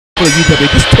for the UWA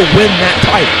just to win that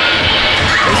title.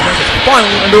 This match is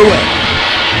finally underway.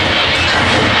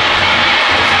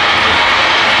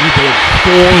 UWA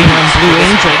 4 Blue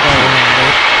Angel going at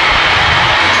it.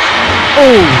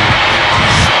 Oh!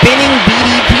 Spinning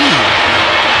DDT.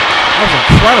 That was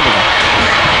incredible.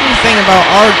 The thing about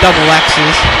our double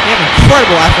X's, they have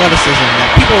incredible athleticism that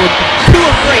people would be too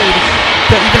afraid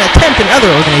to even attempt in other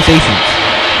organizations.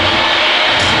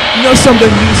 You know something,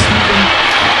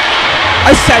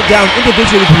 I sat down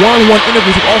individually with one-on-one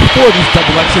interviews with all 4 of these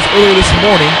double X's earlier this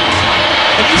morning,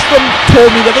 and each of them told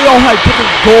me that they all had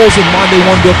different goals in mind they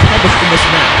wanted to accomplish in this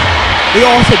match. They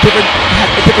all had different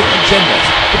agendas.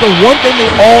 But the one thing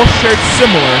they all shared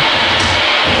similar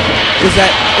is that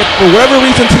if for whatever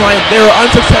reason tonight they were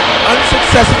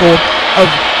unsuccessful of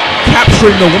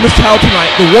capturing the women's title tonight,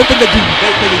 the one thing that they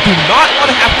do not want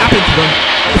to have happen to them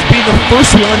is being the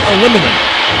first one eliminated.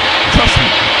 Trust me,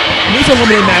 in these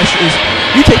eliminated matches,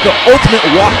 you take the ultimate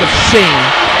walk of shame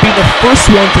being the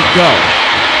first one to go.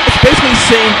 It's basically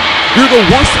saying you're the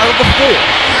worst out of the 4.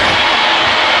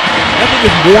 Nothing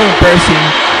is more embarrassing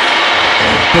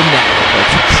than that,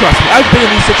 folks. Trust me, I've been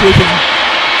in these situations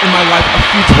in my life a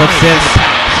few times. What's this?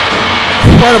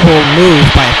 Incredible move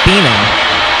by Athena.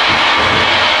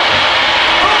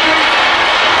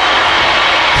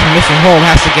 Submission hold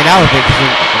has to get out of it because the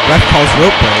ref calls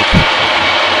rope break.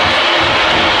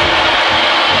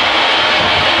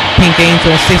 Pink Angel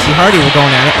and Stacey Hardy were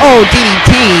going at it. Oh,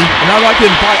 DDT! And I'd like to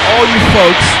invite all you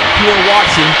folks who are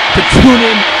watching to tune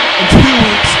in 2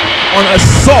 weeks on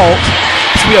Assault.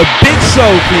 It's going to be a big show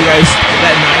for you guys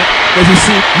that night. As you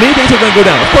see, many things are going to go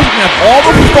down. Of course, we're going to have all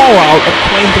the fallout of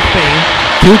Claim to Fame.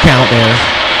 2 count there.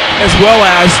 As well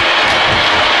as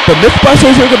the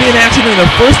Mythbusters are going to be in action in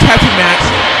their first tag team match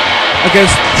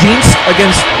against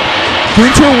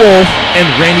Dream Wolf and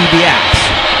Randy the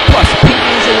Axe. Plus, Pink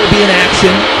Angel will be in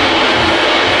action.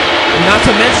 And not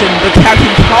to mention, the tag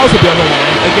team titles will be on the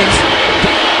line against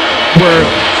where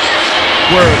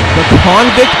the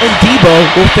Convict and Debo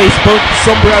will face both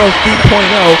Sombrero 3.0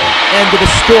 and the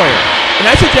Destroyer. And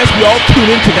I suggest we all tune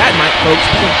into that night, folks,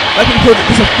 because like we heard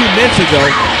just a few minutes ago,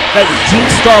 that Gene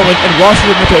Starlin and Ross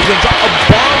Mitchell is going to drop a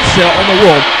bombshell on the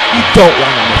world. You don't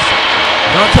want to miss it.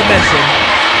 Not to mention,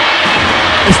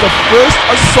 it's the first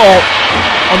assault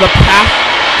on the path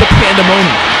to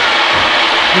pandemonium.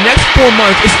 The next 4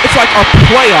 months, it's like our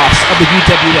playoffs of the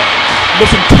UWA. The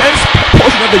most intense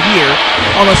portion of the year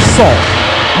on Assault.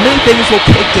 Many things will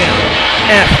kick down.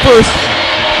 And at first,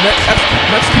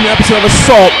 next coming episode of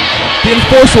Assault, the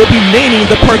Enforcer will be naming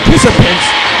the participants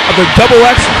of the Double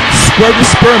X Square to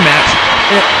Spur match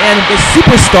and the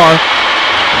Superstar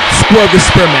Square to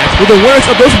Spur match, where the winners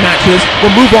of those matches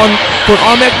will move on for an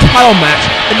automatic title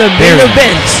match in the main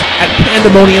event at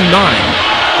Pandemonium 9.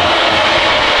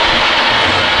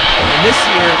 This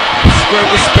year, Square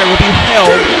to Spare will be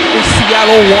held in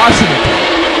Seattle, Washington.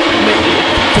 I mean,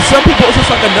 to some people, it's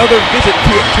just like another visit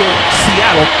to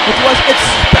Seattle, but to us, it's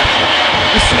special.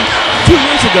 You see, 2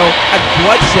 years ago at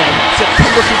Bloodshed,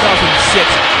 September 2006,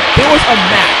 there was a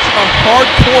match, a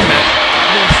hardcore match,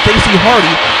 between Stacey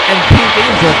Hardy and Pink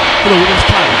Angel for the women's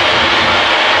title.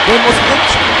 One of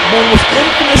the most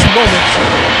infamous moments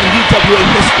in UWA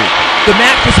history. The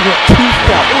match just went too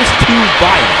far. It was too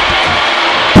violent.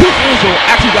 Pink Angel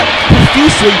actually got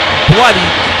profusely bloody,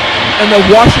 and the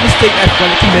Washington State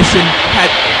Athletic Commission had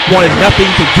wanted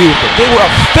nothing to do with it. They were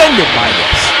offended by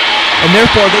this, and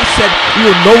therefore they said we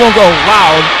were no longer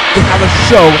allowed to have a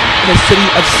show in the city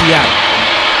of Seattle.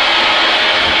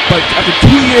 But after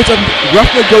 2 years of rough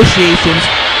negotiations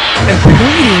and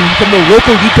pleading from the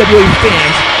local UWA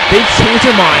fans, they changed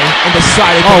their mind and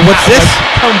decided to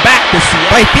come back to Seattle.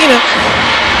 By Athena.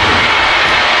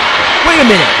 Wait a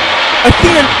minute.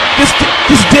 Athena just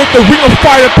did the Ring of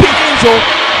Fire to Pink Angel.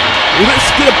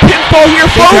 Let's get a pinfall here,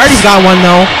 folks. Hardy's got one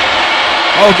though.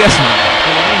 Oh, guess not.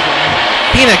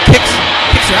 Athena kicks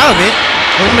her out of it.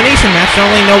 Elimination match. I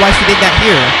don't really know why she did that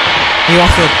here. He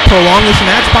wants to prolong this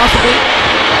match, possibly.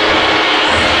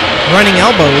 Running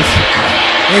elbows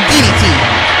and DDT.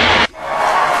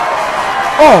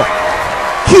 Oh,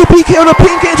 QPK on a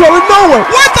Pink Angel out of nowhere.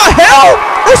 What the hell?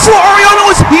 Ursula Ariano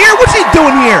is here. What's he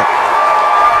doing here?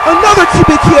 Another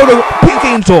QPK on a Pink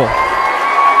Angel.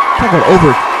 Talk about over.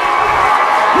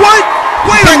 What?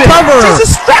 Wait a minute.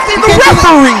 She's distracting the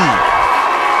referee.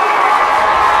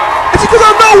 It's because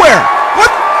out of nowhere. What?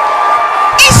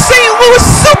 East St. Louis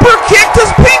super kick to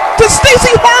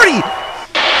Stacey Hardy.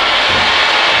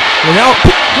 And now,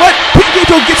 what? Pink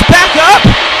Angel gets back up.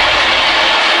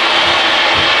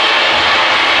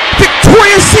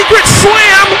 Victoria's Secret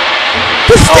slam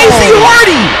to Stacey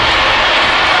Hardy.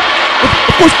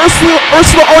 If course,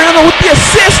 Ursula Ariano with the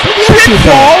assist.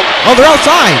 Pinfall. Oh, they're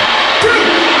outside.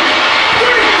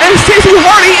 And Stacey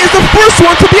Hardy is the first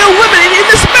one to be eliminated in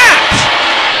this match.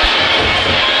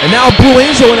 And now Blue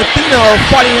Angel and Athena are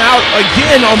fighting out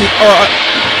again on the,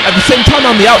 at the same time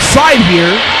on the outside here.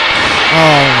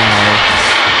 Oh no.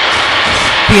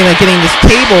 Athena getting this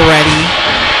table ready.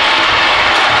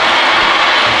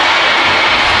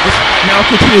 This now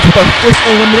continues with our first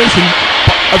elimination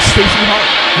of Stacey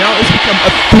Hardy. Now it's become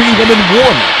a 3-woman war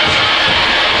match.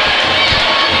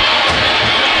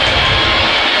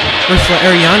 Ursula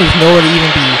Ariano's nowhere to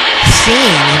even be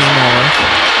seen anymore.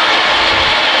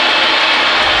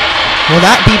 Will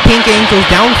that be Pink Angel's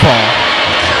downfall?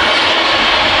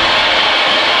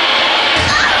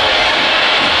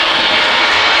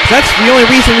 That's the only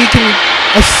reason we can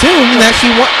assume that she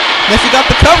got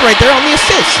the cover right there on the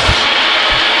assist.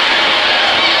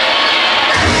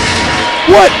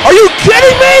 What? Are you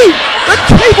kidding me? The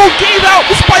table gave out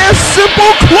just by a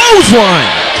simple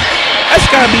clothesline. That's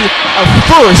gotta be a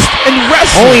first in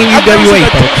wrestling. Only in UWA,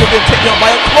 the table been taken out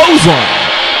by a clothesline.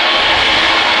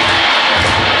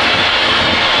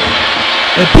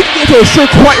 And Pink Angel is sure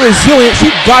quite resilient.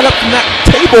 She got up from that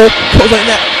table,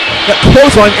 clothesline, that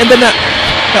clothesline, and then that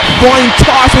flying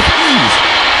toss with ease.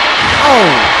 Oh,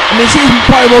 I mean, she's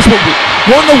probably one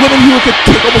of the women who could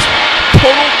take almost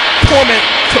total torment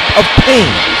of pain.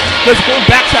 Because going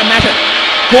back to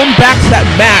that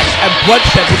match at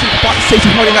Bloodshed, where she fought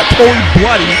Stacey Hardy and got totally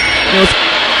bloody. You know,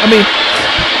 I mean,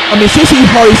 Stacey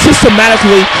Hardy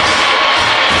systematically,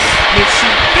 she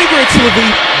figuratively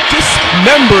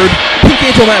dismembered Pink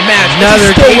Angel in that match.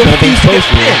 Another table being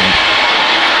posted.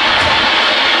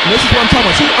 And this is what I'm talking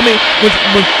about.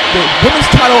 When the women's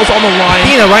title is on the line,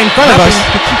 Athena right in front of us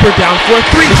to keep her down for a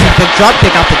 3 This is the drop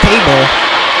kick off the table.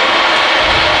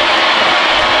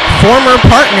 Former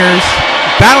partners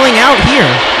battling out here.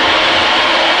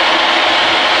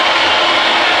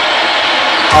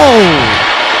 Oh!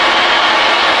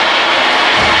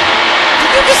 Did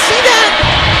you just see that?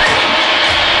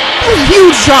 That was a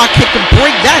huge drop kick to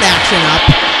break that action up.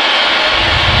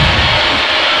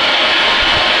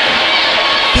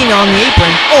 Athena on the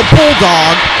apron. Oh,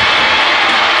 bulldog.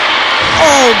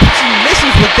 Oh, but she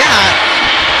misses with that.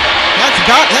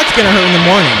 That's gonna hurt in the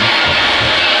morning.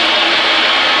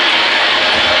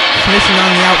 Submission on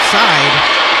the outside.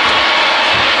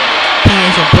 Pink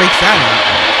Angel breaks that up.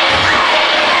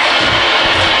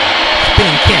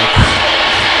 Spinning kick.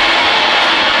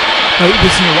 Now we've been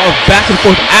seeing a lot of back and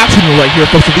forth action right here,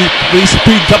 folks, with these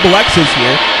 3 double X's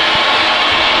here.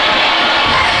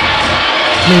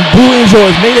 I mean, Blue Angel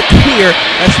has made it clear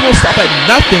that she will stop at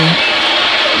nothing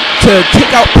to take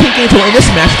out Pink Angel in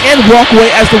this match and walk away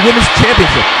as the women's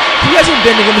championship. She hasn't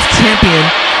been the women's champion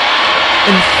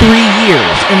in 3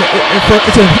 years, and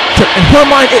in her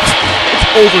mind, it's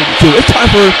overdue. It's time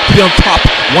for her to be on top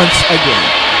once again.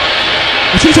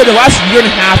 And she said the last year and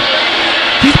a half,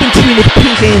 she's been teaming with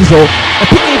Pink Angel, and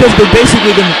Pink Angel's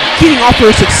basically been feeding off her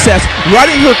success,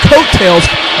 riding her coattails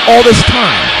all this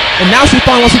time. And now she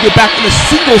finally wants to get back in the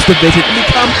singles division and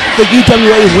become the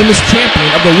UWA Women's Champion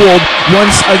of the world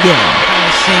once again.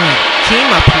 Promising team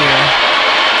up here.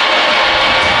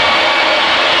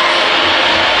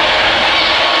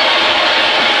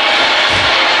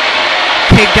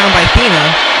 Takedown by Athena.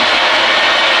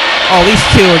 Oh, these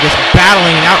two are just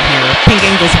battling it out here. Pink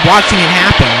Angel's watching it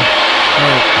happen.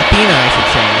 Or Athena, I should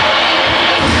say.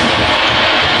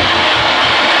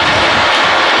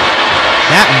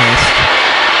 That missed.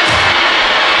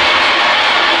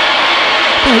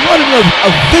 What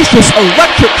a vicious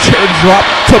electric chair drop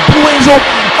to Blue Angel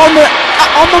on the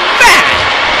mat.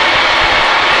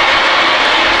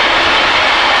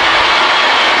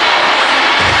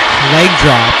 Leg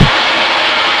drop.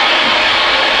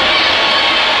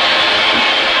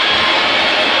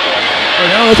 And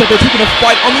now it looks like they're taking a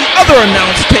fight on the other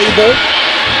announce table.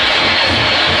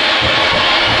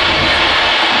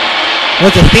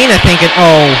 What's Athena thinking?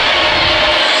 Oh.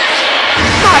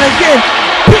 Not again.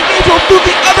 Pink Angel through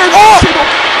the other table.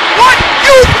 What?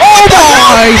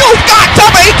 You've got to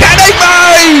be kidding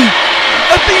me!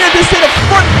 Athena just did a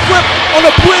front flip on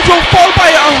a Blue Angel followed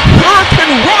by a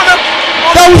Hurricane Rana.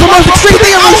 That was the most extreme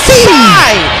thing I've ever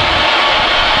seen!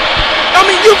 I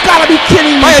mean, you've got to be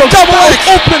kidding me. By a double X.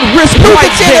 Open wrist Who right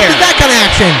could stand there. up to that kind of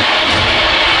action?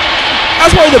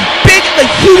 That's probably the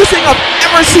hugest thing I've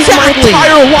ever seen in my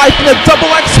entire life in a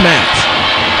double X match.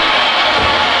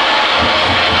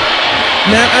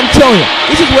 Man, I'm telling you,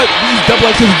 this is what these double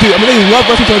X's do. I mean, they love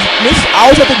wrestling. This is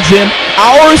hours at the gym,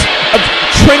 hours of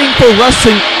training for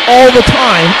wrestling all the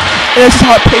time, and this is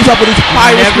how it pays off with these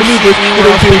high-risk maneuvers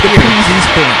that they do to please these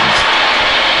fans.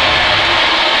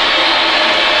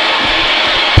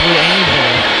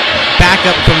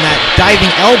 back up from that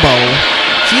diving elbow.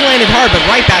 She landed hard, but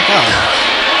right back up.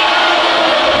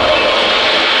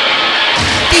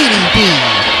 DDT.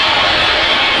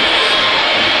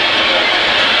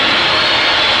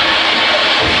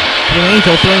 Blue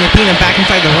Angel throwing Athena back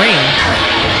inside the ring.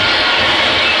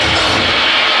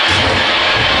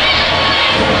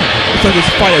 Looks like this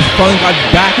fight has finally got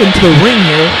back into the ring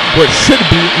here, where it should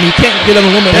be, and you can't get an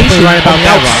elimination right about on the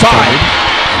that, outside.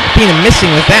 Athena missing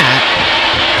with that.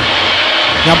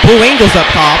 Now Blue Angel's up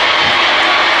top.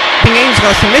 Pink Angel's got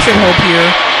a submission hold here.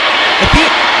 Athena.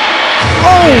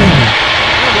 Oh!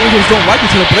 The Angels don't like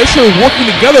each other, but they're sure working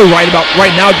together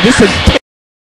right now. This is